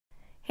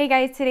Hey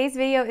guys, today's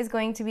video is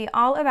going to be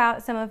all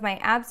about some of my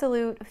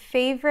absolute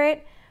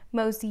favorite,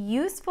 most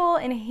useful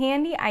and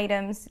handy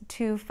items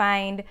to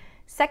find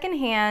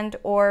secondhand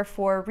or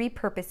for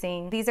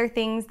repurposing. These are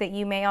things that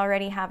you may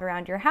already have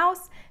around your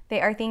house. They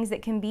are things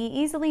that can be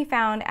easily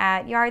found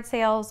at yard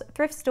sales,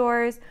 thrift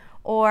stores,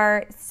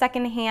 or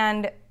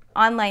secondhand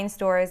online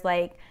stores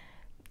like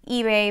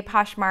eBay,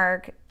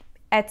 Poshmark,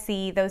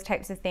 Etsy, those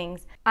types of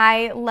things.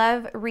 I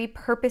love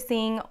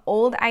repurposing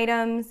old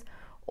items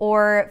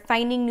or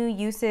finding new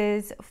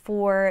uses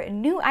for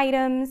new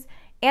items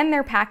and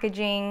their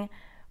packaging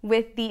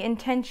with the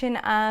intention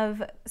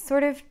of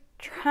sort of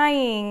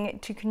trying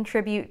to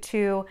contribute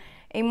to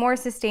a more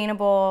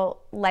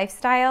sustainable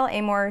lifestyle,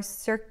 a more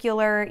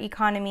circular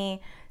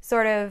economy,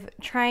 sort of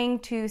trying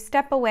to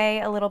step away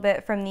a little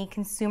bit from the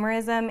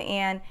consumerism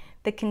and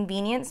the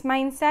convenience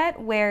mindset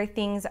where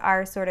things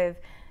are sort of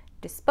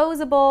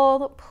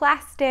disposable,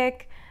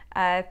 plastic,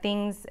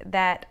 things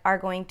that are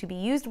going to be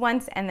used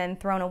once and then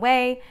thrown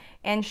away,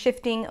 and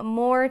shifting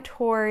more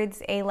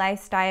towards a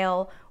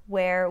lifestyle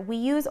where we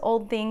use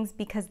old things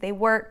because they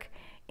work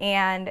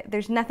and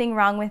there's nothing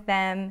wrong with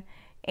them,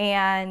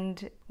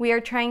 and we are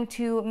trying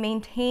to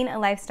maintain a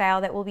lifestyle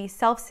that will be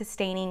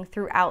self-sustaining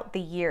throughout the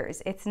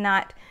years. It's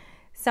not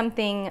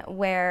something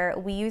where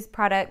we use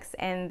products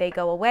and they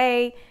go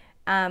away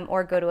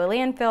or go to a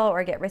landfill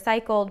or get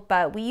recycled,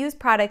 but we use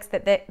products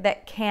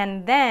that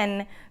can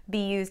then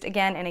be used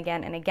again and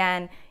again and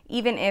again,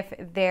 even if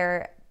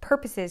their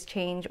purposes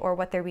change or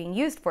what they're being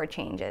used for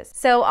changes.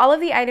 So all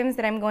of the items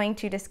that I'm going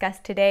to discuss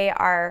today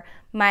are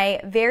my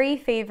very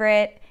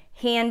favorite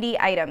handy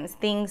items,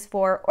 things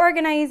for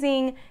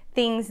organizing,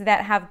 things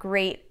that have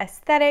great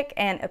aesthetic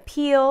and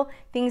appeal,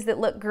 things that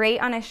look great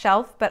on a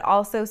shelf but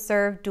also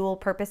serve dual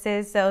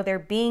purposes. So they're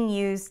being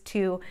used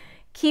to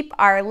keep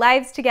our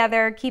lives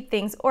together, keep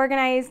things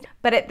organized,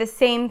 but at the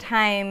same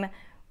time,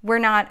 we're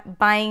not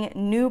buying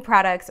new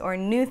products or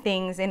new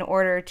things in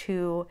order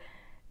to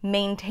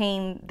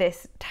maintain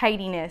this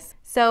tidiness.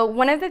 So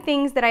one of the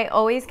things that I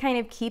always kind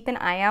of keep an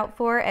eye out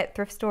for at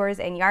thrift stores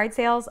and yard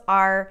sales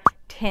are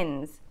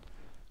tins.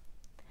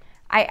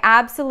 I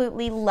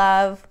absolutely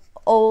love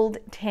old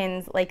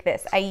tins like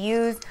this. I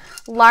use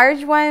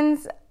large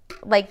ones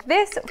like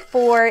this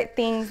for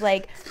things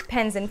like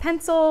pens and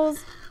pencils,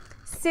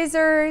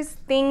 scissors,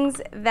 things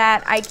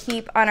that I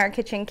keep on our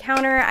kitchen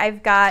counter.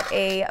 I've got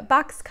a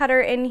box cutter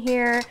in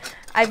here.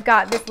 I've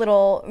got this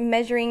little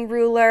measuring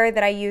ruler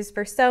that I use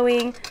for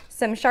sewing,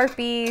 some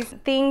Sharpies,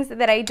 things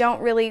that I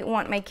don't really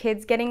want my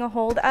kids getting a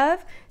hold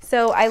of.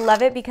 So I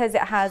love it because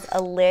it has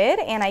a lid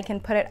and I can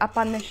put it up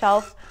on the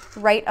shelf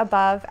right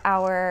above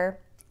our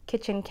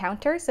kitchen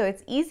counter. So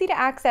it's easy to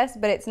access,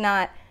 but it's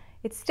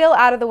still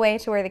out of the way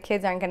to where the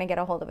kids aren't gonna get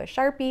a hold of a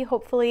Sharpie,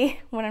 hopefully,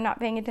 when I'm not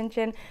paying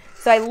attention.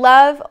 So I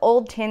love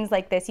old tins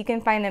like this. You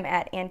can find them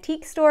at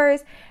antique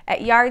stores,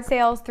 at yard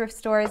sales, thrift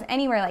stores,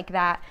 anywhere like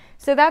that.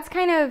 So that's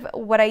kind of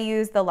what I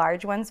use the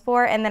large ones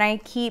for. And then I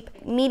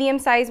keep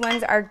medium-sized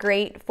ones are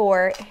great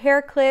for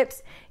hair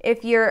clips.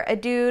 If you're a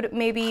dude,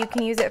 maybe you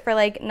can use it for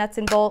like nuts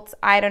and bolts.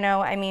 I don't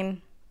know, I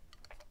mean,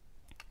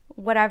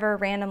 whatever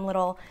random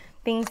little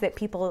things that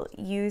people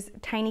use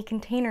tiny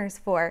containers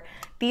for.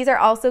 These are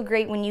also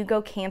great when you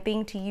go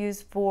camping to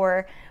use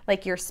for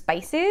like your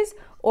spices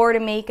or to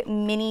make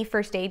mini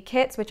first aid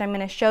kits, which I'm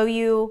gonna show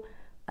you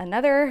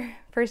another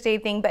first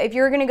aid thing. But if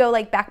you're gonna go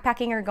like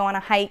backpacking or go on a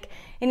hike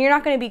and you're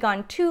not gonna be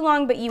gone too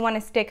long, but you wanna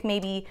stick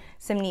maybe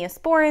some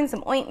Neosporin,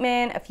 some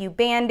ointment, a few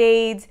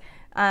Band-Aids,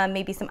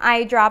 maybe some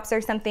eye drops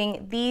or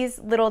something. These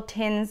little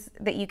tins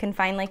that you can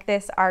find like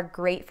this are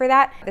great for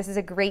that. This is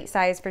a great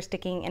size for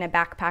sticking in a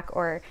backpack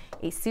or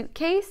a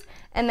suitcase.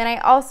 And then I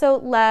also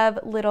love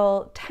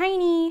little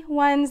tiny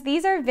ones.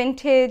 These are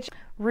vintage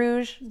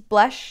Rouge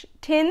blush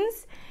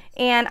tins,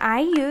 and I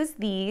use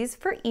these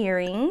for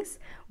earrings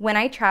when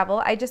I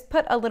travel. I just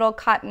put a little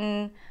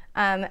cotton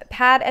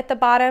pad at the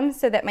bottom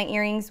so that my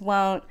earrings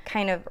won't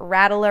kind of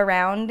rattle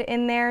around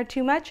in there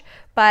too much.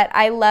 But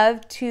I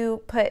love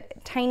to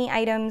put tiny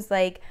items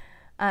like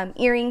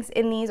earrings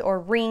in these or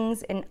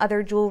rings and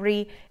other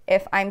jewelry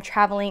if I'm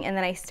traveling, and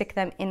then I stick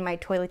them in my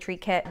toiletry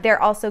kit.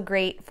 They're also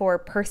great for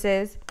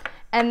purses.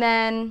 And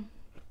then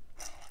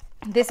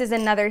this is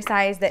another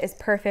size that is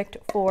perfect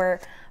for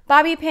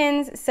bobby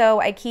pins.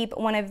 So I keep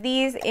one of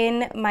these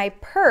in my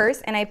purse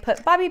and I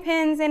put bobby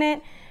pins in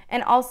it,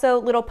 and also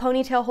little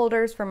ponytail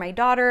holders for my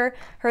daughter,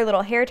 her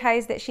little hair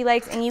ties that she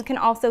likes. And you can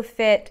also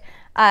fit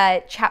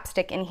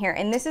chapstick in here.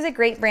 And this is a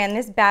great brand,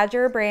 this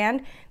Badger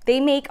brand. They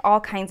make all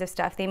kinds of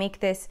stuff. They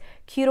make this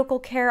cuticle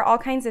care, all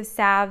kinds of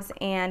salves,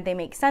 and they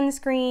make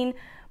sunscreen,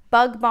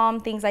 bug balm,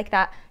 things like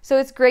that. So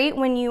it's great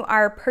when you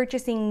are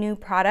purchasing new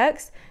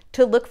products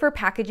to look for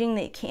packaging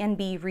that can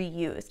be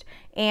reused.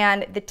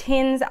 And the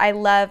tins I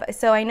love.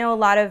 So I know a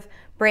lot of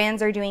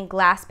brands are doing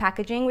glass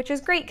packaging, which is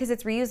great because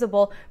it's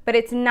reusable, but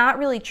it's not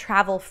really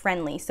travel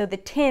friendly. So the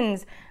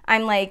tins,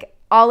 I'm like,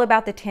 all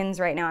about the tins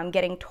right now. I'm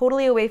getting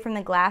totally away from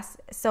the glass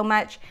so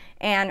much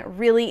and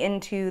really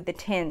into the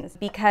tins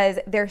because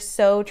they're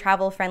so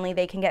travel friendly.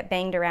 They can get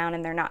banged around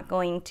and they're not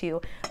going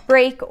to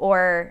break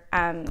or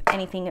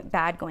anything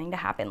bad going to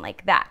happen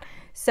like that.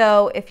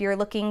 So if you're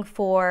looking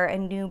for a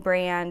new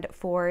brand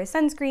for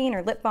sunscreen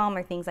or lip balm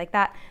or things like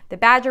that, the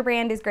Badger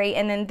brand is great.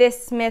 And then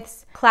this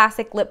Smith's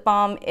Classic Lip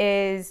Balm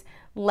is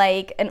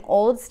like an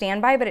old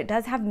standby, but it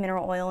does have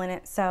mineral oil in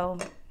it, so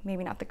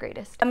maybe not the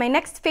greatest. My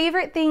next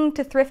favorite thing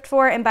to thrift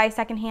for and buy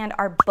secondhand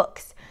are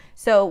books.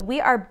 So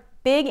we are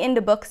big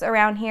into books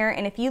around here,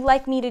 and if you'd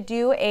like me to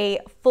do a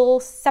full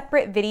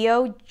separate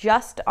video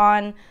just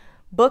on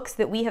books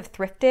that we have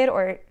thrifted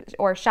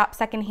or shopped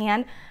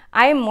secondhand,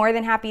 I am more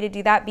than happy to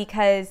do that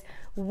because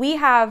we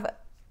have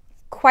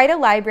quite a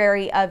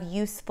library of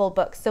useful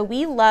books. So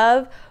we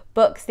love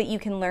books that you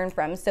can learn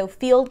from. So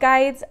field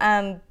guides,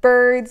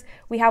 birds,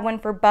 we have one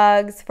for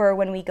bugs for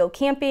when we go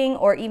camping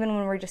or even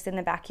when we're just in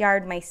the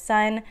backyard. My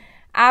son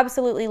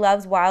absolutely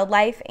loves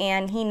wildlife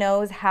and he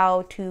knows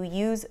how to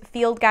use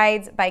field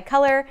guides by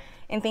color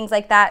and things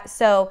like that.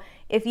 So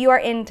if you are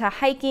into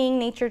hiking,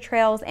 nature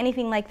trails,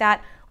 anything like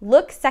that,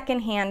 look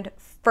secondhand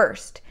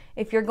first.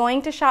 If you're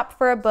going to shop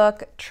for a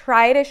book,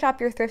 try to shop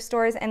your thrift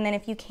stores, and then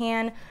if you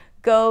can,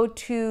 go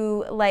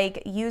to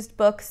like used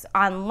books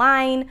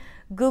online,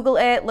 Google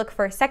it, look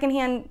for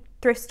secondhand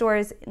thrift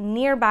stores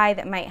nearby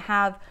that might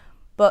have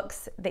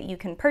books that you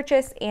can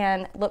purchase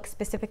and look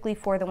specifically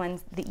for the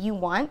ones that you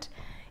want.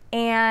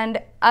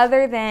 And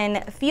other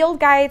than field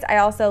guides, I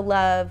also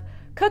love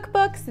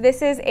cookbooks.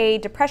 This is a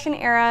Depression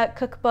era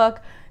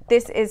cookbook.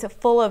 This is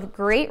full of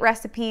great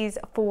recipes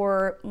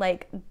for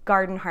like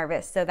garden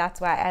harvest, so that's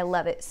why I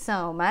love it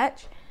so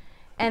much.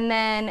 And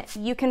then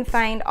you can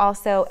find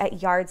also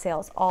at yard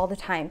sales all the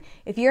time.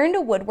 If you're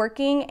into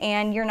woodworking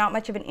and you're not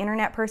much of an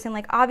internet person,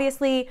 like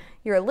obviously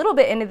you're a little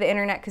bit into the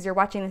internet because you're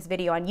watching this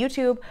video on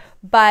YouTube,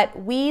 but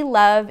we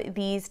love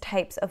these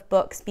types of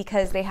books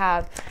because they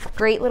have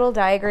great little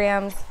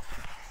diagrams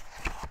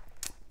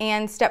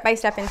and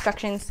step-by-step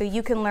instructions so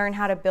you can learn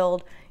how to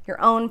build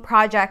your own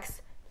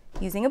projects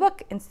using a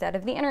book instead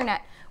of the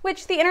internet,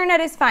 which the internet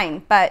is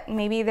fine, but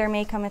maybe there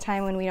may come a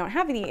time when we don't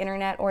have the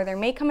internet, or there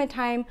may come a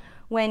time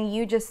when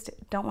you just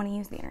don't want to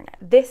use the internet.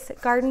 This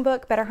garden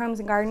book, Better Homes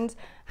and Gardens,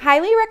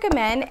 highly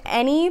recommend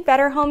any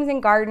Better Homes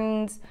and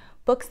Gardens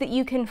books that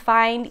you can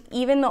find.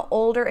 Even the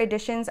older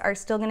editions are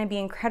still going to be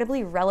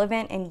incredibly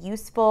relevant and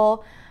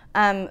useful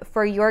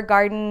for your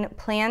garden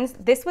plans.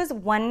 This was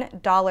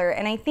 $1,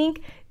 and I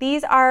think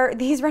these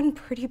run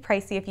pretty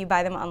pricey if you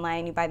buy them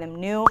online, you buy them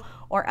new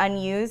or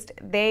unused.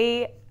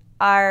 They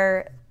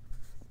are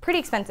pretty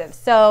expensive.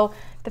 So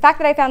the fact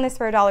that I found this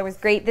for $1 was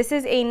great. This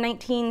is a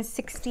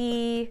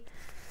 1960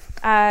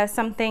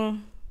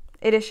 something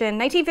edition,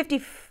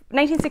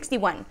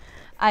 1961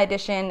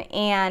 edition,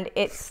 and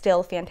it's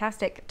still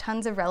fantastic.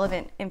 Tons of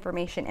relevant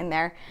information in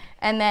there.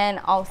 And then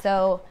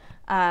also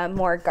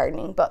more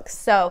gardening books.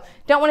 So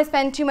don't want to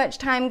spend too much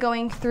time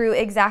going through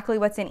exactly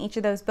what's in each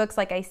of those books.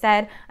 Like I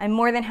said, I'm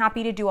more than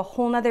happy to do a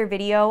whole nother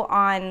video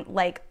on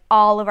like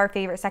all of our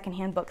favorite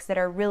secondhand books that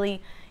are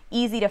really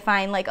easy to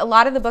find. Like a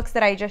lot of the books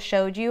that I just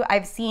showed you,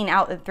 I've seen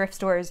out at thrift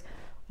stores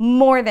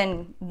more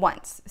than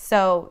once.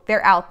 So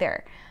they're out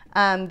there.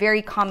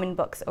 Very common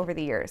books over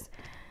the years.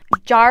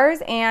 Jars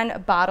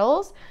and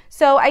bottles.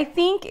 So I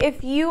think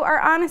if you are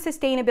on a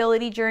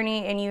sustainability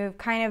journey and you've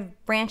kind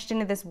of branched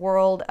into this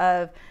world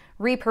of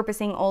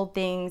repurposing old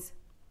things,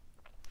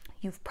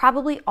 you've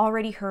probably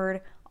already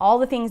heard all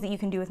the things that you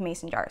can do with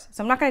mason jars.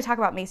 So I'm not going to talk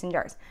about mason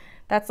jars.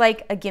 That's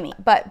like a gimme.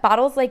 But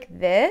bottles like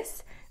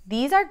this,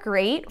 these are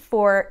great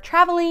for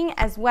traveling,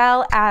 as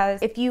well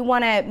as if you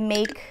want to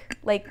make,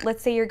 like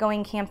let's say you're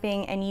going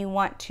camping and you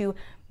want to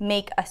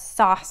make a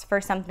sauce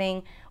for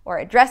something or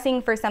a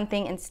dressing for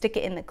something and stick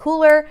it in the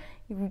cooler.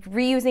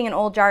 Reusing an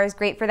old jar is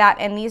great for that,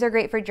 and these are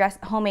great for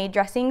homemade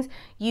dressings.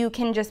 You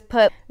can just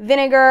put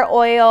vinegar,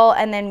 oil,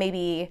 and then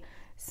maybe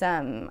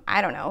some,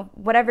 I don't know,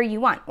 whatever you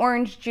want.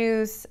 Orange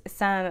juice,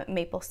 some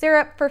maple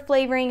syrup for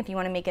flavoring. If you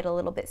want to make it a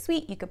little bit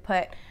sweet, you could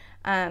put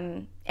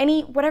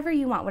whatever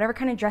you want, whatever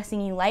kind of dressing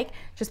you like.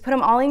 Just put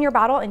them all in your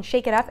bottle and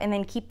shake it up, and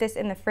then keep this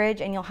in the fridge,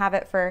 and you'll have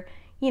it for,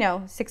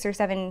 6 or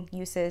 7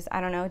 uses.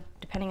 I don't know,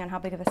 depending on how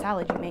big of a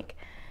salad you make.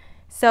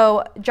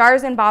 So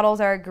jars and bottles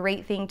are a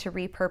great thing to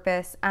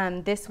repurpose.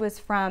 This was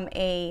from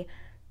a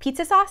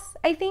pizza sauce,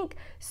 I think.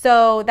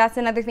 So that's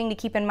another thing to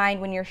keep in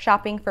mind when you're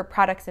shopping for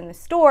products in the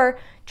store.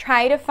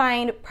 Try to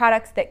find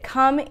products that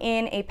come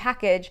in a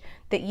package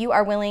that you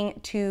are willing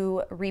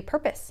to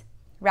repurpose,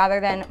 rather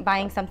than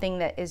buying something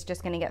that is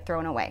just gonna get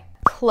thrown away.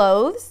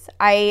 Clothes,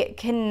 I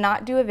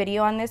cannot do a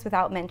video on this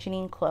without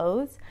mentioning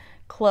clothes.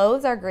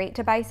 Clothes are great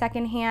to buy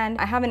secondhand.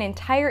 I have an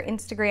entire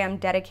Instagram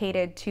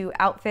dedicated to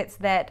outfits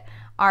that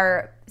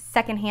are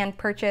secondhand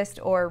purchased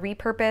or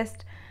repurposed.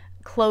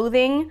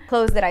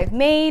 clothes that I've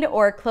made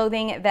or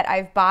clothing that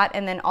I've bought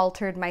and then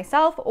altered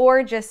myself,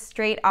 or just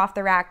straight off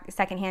the rack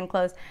secondhand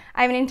clothes.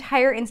 I have an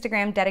entire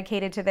Instagram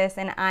dedicated to this,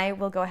 and I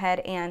will go ahead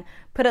and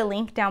put a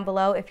link down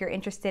below if you're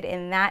interested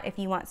in that. If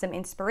you want some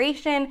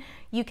inspiration,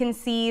 you can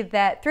see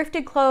that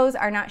thrifted clothes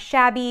are not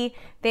shabby.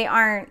 They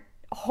aren't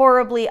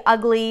horribly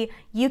ugly.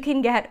 You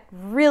can get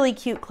really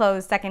cute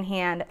clothes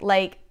secondhand,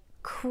 like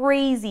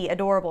crazy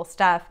adorable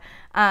stuff.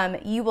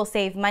 You will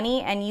save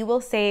money and you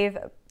will save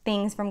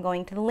things from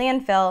going to the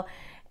landfill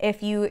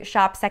if you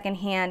shop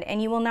secondhand,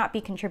 and you will not be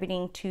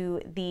contributing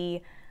to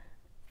the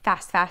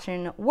fast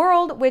fashion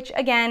world, which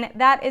again,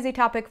 that is a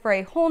topic for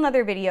a whole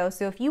nother video.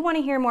 So if you want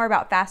to hear more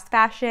about fast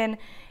fashion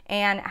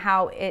and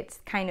how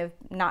it's kind of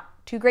not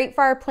too great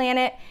for our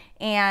planet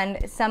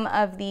and some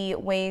of the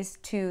ways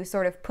to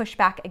sort of push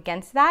back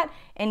against that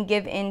and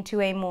give into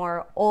a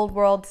more old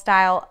world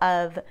style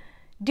of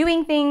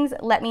doing things,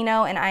 let me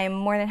know, and I am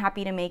more than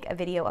happy to make a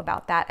video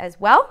about that as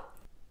well.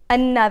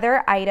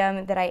 Another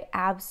item that I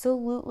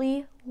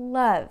absolutely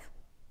love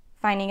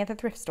finding at the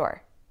thrift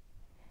store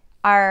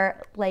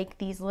are like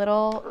these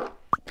little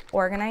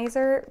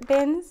organizer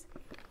bins.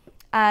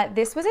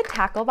 This was a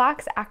tackle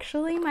box.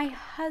 Actually, my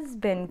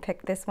husband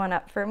picked this one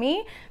up for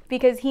me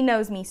because he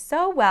knows me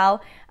so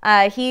well.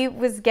 He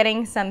was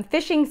getting some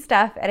fishing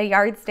stuff at a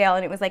yard sale,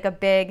 and it was like a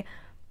big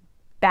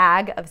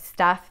bag of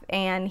stuff,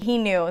 and he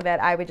knew that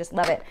I would just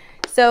love it.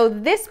 So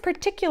this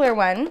particular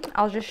one,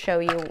 I'll just show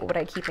you what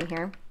I keep in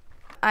here.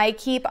 I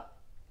keep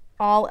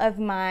all of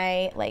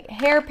my like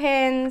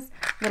hairpins,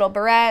 little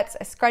barrettes,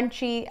 a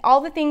scrunchie, all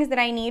the things that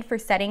I need for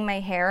setting my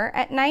hair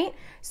at night.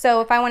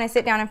 So if I want to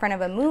sit down in front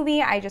of a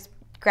movie, I just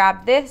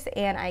grab this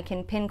and I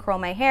can pin curl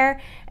my hair.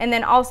 And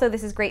then also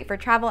this is great for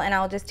travel, and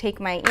I'll just take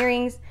my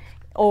earrings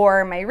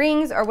or my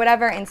rings or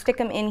whatever and stick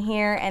them in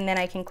here, and then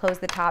I can close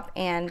the top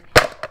and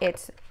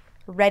it's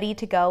ready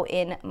to go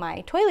in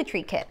my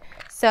toiletry kit.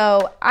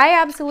 So I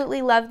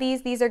absolutely love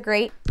these. These are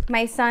great.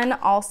 My son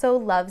also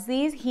loves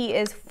these. He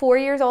is 4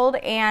 years old,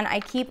 and I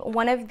keep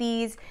one of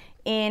these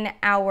in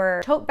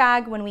our tote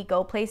bag when we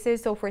go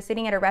places. So if we're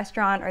sitting at a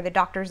restaurant or the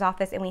doctor's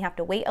office and we have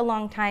to wait a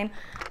long time,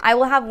 I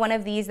will have one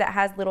of these that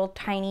has little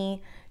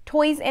tiny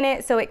toys in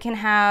it, so it can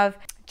have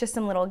just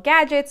some little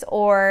gadgets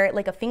or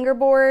like a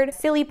fingerboard,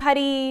 silly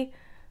putty,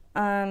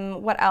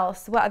 what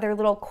else? What other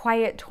little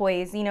quiet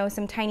toys? You know,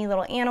 some tiny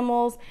little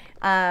animals,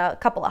 a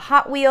couple of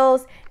Hot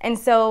Wheels. And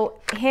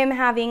so him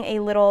having a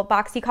little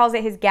box, he calls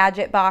it his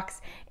gadget box.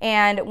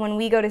 And when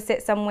we go to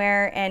sit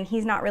somewhere and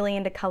he's not really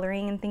into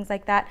coloring and things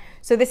like that,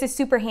 so this is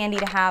super handy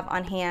to have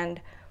on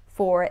hand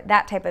for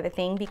that type of a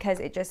thing, because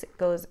it just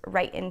goes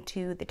right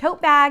into the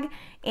tote bag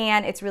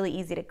and it's really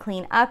easy to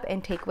clean up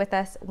and take with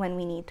us when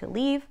we need to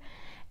leave.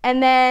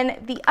 And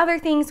then the other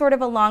thing sort of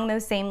along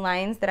those same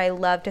lines that I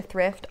love to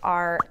thrift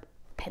are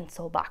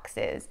pencil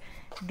boxes.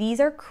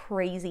 These are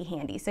crazy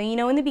handy. So you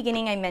know, in the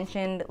beginning I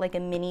mentioned like a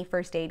mini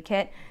first aid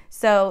kit.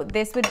 So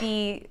this would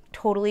be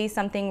totally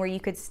something where you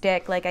could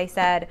stick, like I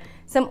said,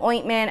 some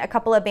ointment, a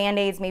couple of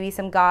Band-Aids, maybe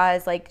some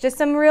gauze, like just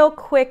some real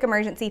quick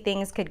emergency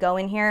things could go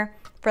in here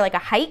for like a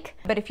hike.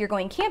 But if you're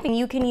going camping,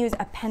 you can use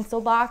a pencil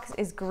box.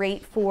 Is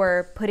great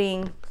for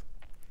putting,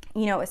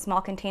 you know, a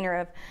small container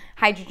of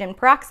hydrogen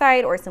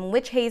peroxide or some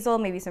witch hazel,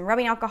 maybe some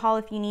rubbing alcohol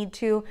if you need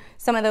to,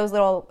 some of those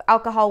little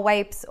alcohol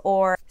wipes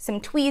or some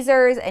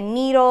tweezers, a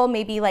needle,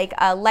 maybe like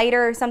a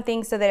lighter or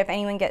something, so that if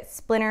anyone gets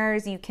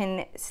splinters, you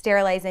can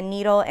sterilize a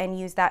needle and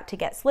use that to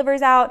get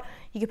slivers out.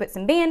 You could put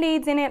some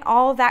Band-Aids in it,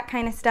 all of that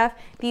kind of stuff.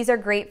 These are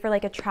great for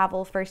like a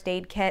travel first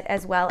aid kit,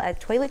 as well as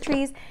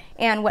toiletries.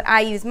 And what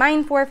I use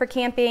mine for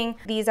camping,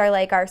 these are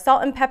like our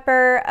salt and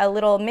pepper, a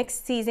little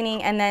mixed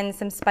seasoning, and then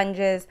some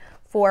sponges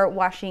for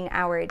washing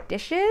our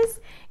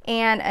dishes.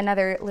 And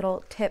another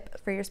little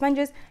tip for your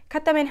sponges,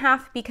 cut them in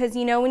half, because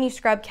you know when you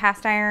scrub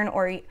cast iron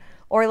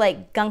or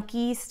like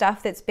gunky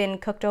stuff that's been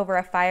cooked over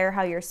a fire,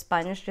 how your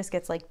sponge just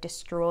gets like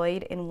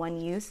destroyed in one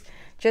use.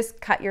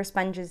 Just cut your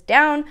sponges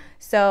down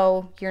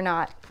so you're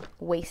not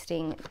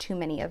wasting too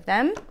many of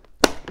them.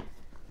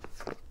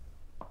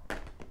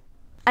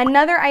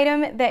 Another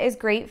item that is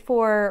great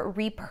for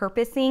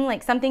repurposing,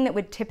 like something that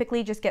would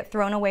typically just get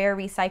thrown away or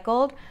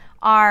recycled,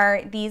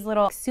 are these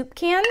little soup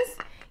cans.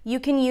 You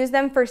can use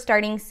them for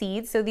starting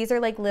seeds. So these are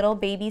like little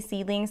baby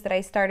seedlings that I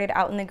started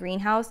out in the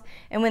greenhouse,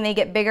 and when they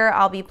get bigger,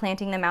 I'll be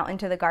planting them out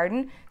into the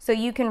garden. So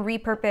you can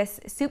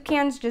repurpose soup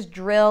cans, just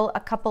drill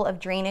a couple of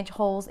drainage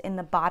holes in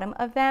the bottom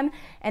of them,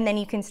 and then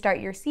you can start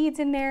your seeds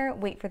in there,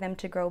 wait for them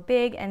to grow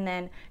big, and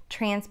then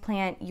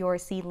transplant your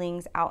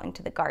seedlings out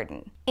into the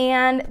garden.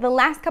 And the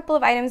last couple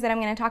of items that I'm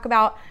going to talk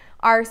about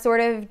are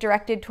sort of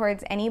directed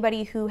towards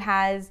anybody who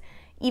has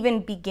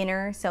even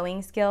beginner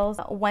sewing skills.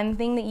 One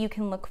thing that you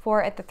can look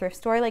for at the thrift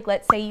store, like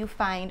let's say you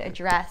find a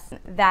dress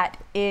that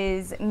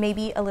is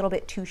maybe a little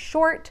bit too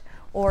short,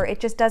 or it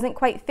just doesn't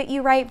quite fit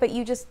you right, but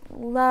you just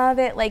love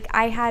it. Like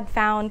I had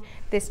found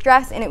this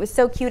dress and it was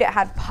so cute, it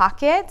had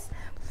pockets,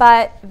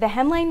 but the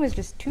hemline was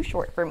just too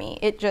short for me.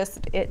 It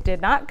did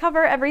not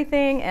cover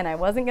everything, and I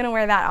wasn't gonna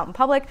wear that out in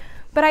public.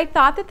 but I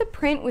thought that the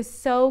print was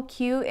so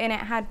cute and it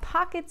had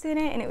pockets in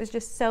it and it was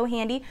just so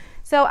handy.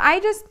 So I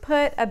just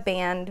put a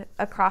band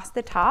across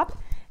the top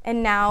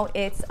and now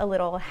it's a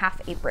little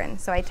half apron.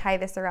 So I tie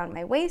this around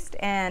my waist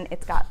and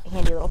it's got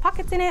handy little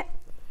pockets in it,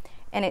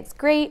 and it's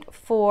great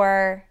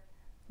for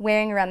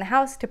wearing around the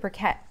house to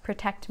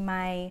protect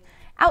my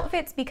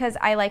outfits, because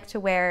I like to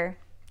wear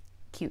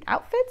cute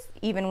outfits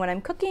even when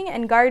I'm cooking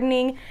and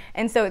gardening,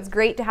 and so it's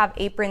great to have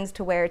aprons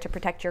to wear to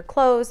protect your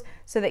clothes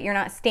so that you're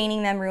not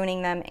staining them,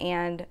 ruining them,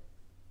 and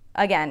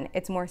again,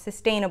 it's more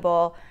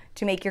sustainable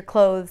to make your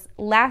clothes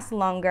last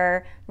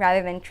longer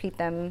rather than treat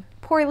them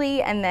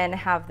poorly and then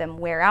have them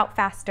wear out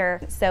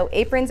faster. So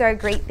aprons are a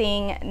great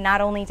thing not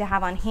only to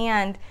have on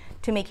hand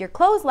to make your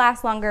clothes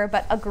last longer,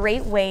 but a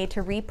great way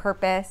to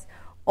repurpose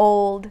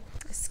old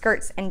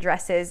skirts and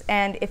dresses.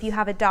 And if you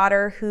have a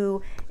daughter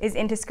who is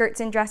into skirts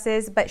and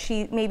dresses, but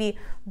she maybe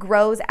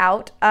grows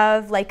out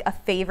of like a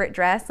favorite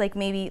dress, like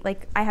maybe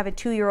like I have a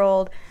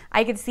 2-year-old,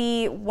 I could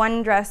see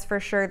one dress for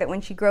sure that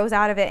when she grows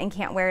out of it and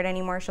can't wear it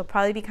anymore, she'll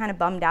probably be kind of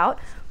bummed out,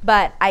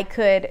 but I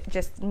could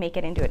just make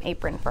it into an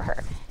apron for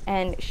her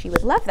and she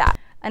would love that.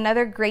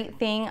 Another great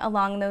thing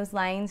along those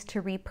lines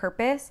to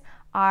repurpose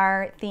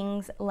are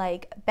things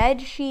like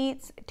bed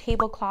sheets,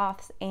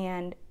 tablecloths,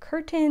 and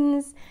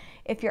curtains.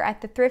 If you're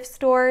at the thrift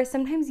store,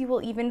 sometimes you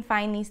will even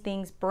find these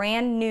things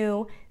brand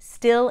new,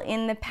 still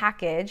in the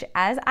package,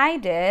 as I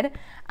did.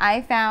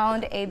 I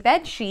found a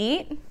bed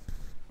sheet.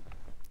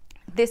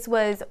 This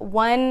was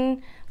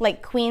one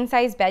like queen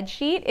size bed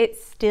sheet. It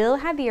still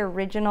had the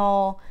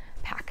original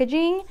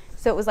packaging,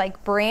 so it was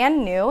like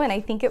brand new, and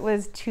I think it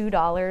was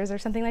 $2 or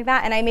something like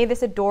that. And I made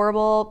this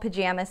adorable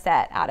pajama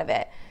set out of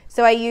it.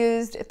 So I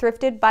used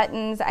thrifted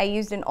buttons, I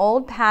used an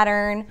old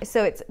pattern.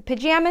 So it's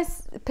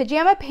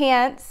pajama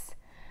pants,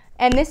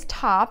 and this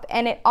top,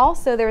 and it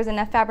also, there was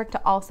enough fabric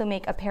to also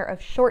make a pair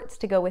of shorts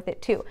to go with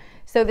it too.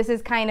 So this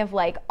is kind of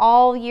like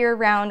all year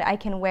round I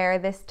can wear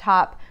this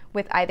top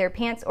with either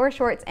pants or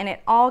shorts, and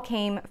it all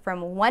came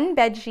from one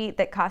bed sheet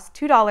that cost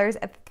 $2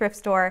 at the thrift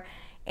store,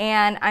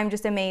 and I'm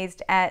just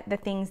amazed at the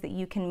things that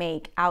you can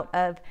make out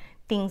of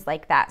things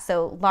like that.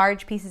 So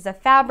large pieces of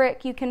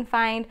fabric you can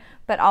find,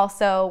 but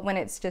also when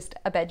it's just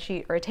a bed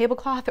sheet or a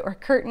tablecloth or a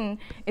curtain,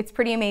 it's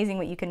pretty amazing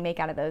what you can make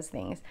out of those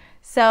things.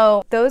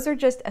 So those are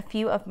just a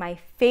few of my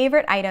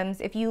favorite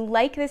items. If you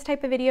like this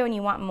type of video and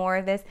you want more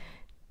of this,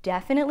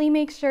 definitely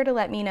make sure to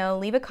let me know.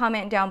 Leave a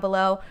comment down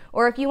below,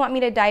 or if you want me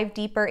to dive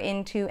deeper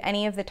into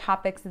any of the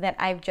topics that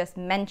I've just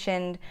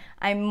mentioned,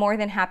 I'm more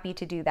than happy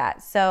to do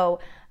that. So,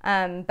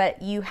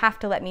 but you have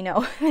to let me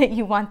know that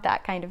you want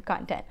that kind of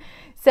content.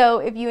 So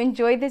if you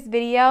enjoyed this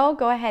video,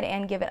 go ahead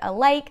and give it a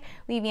like,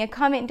 leave me a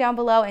comment down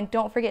below, and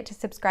don't forget to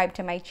subscribe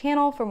to my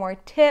channel for more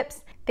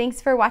tips.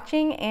 Thanks for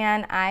watching,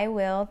 and I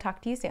will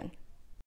talk to you soon.